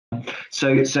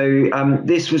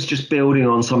This was just building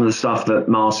on some of the stuff that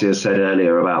Marcia said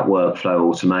earlier about workflow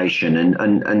automation,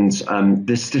 and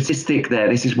the statistic there.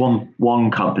 This is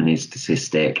one company's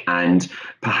statistic, and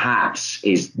perhaps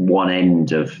is one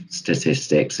end of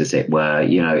statistics, as it were.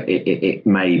 It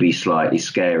may be slightly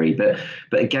scary, but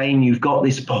again, you've got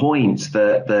this point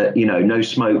that no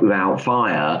smoke without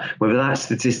fire. Whether that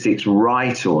statistic's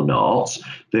right or not,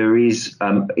 there is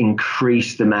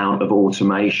increased amount of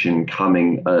automation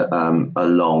coming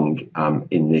along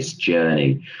in this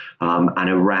journey, and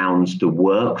around the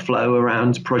workflow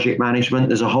around project management.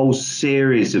 There's a whole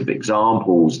series of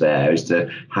examples there as to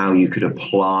how you could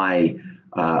apply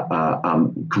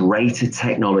greater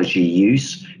technology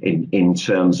use in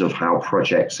terms of how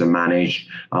projects are managed.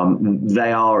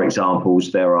 They are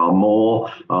examples, there are more.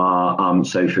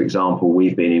 So for example,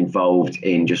 we've been involved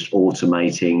in just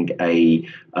automating a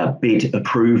bid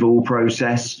approval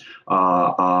process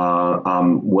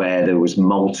where there was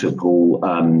multiple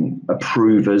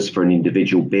approvers for an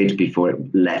individual bid before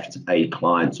it left a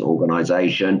client's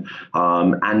organization,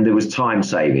 and there was time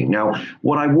saving. Now,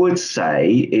 what I would say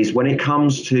is when it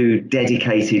comes to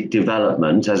dedicated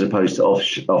development as opposed to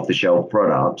off-the-shelf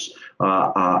products,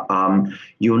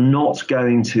 you're not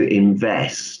going to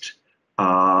invest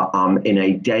in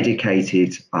a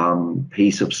dedicated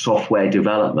piece of software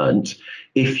development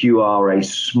if you are a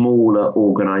smaller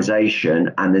organization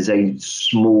and there's a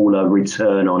smaller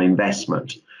return on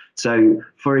investment. So,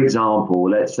 for example,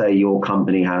 let's say your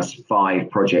company has 5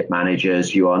 project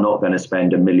managers. You are not going to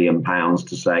spend £1 million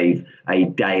to save a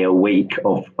day a week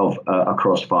of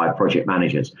across 5 project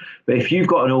managers. But if you've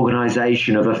got an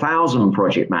organization of 1,000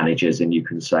 project managers and you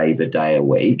can save a day a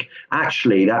week,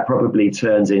 actually that probably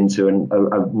turns into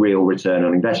a real return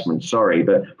on investment. Sorry,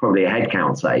 but probably a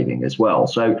headcount saving as well.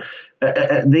 So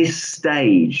at this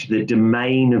stage, the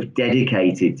domain of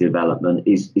dedicated development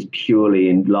is purely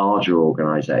in larger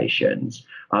organizations.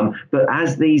 But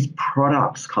as these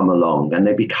products come along and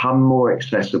they become more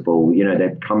accessible, they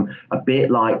become a bit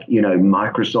like,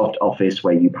 Microsoft Office,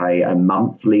 where you pay a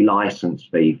monthly license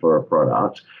fee for a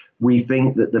product. We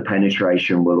think that the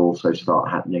penetration will also start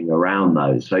happening around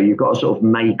those. So you've got a sort of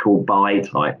make or buy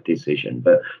type decision,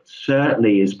 but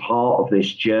certainly as part of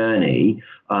this journey,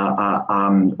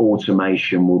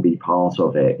 automation will be part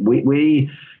of it.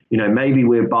 We maybe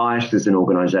we're biased as an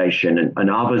organization, and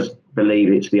others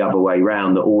believe it's the other way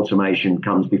around, that automation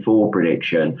comes before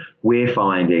prediction. We're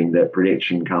finding that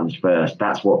prediction comes first.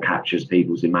 That's what captures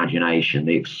people's imagination,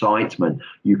 the excitement.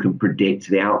 You can predict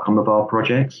the outcome of our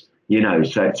projects. That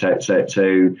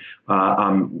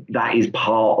is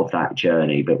part of that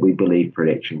journey, but we believe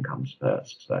prediction comes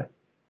first. So.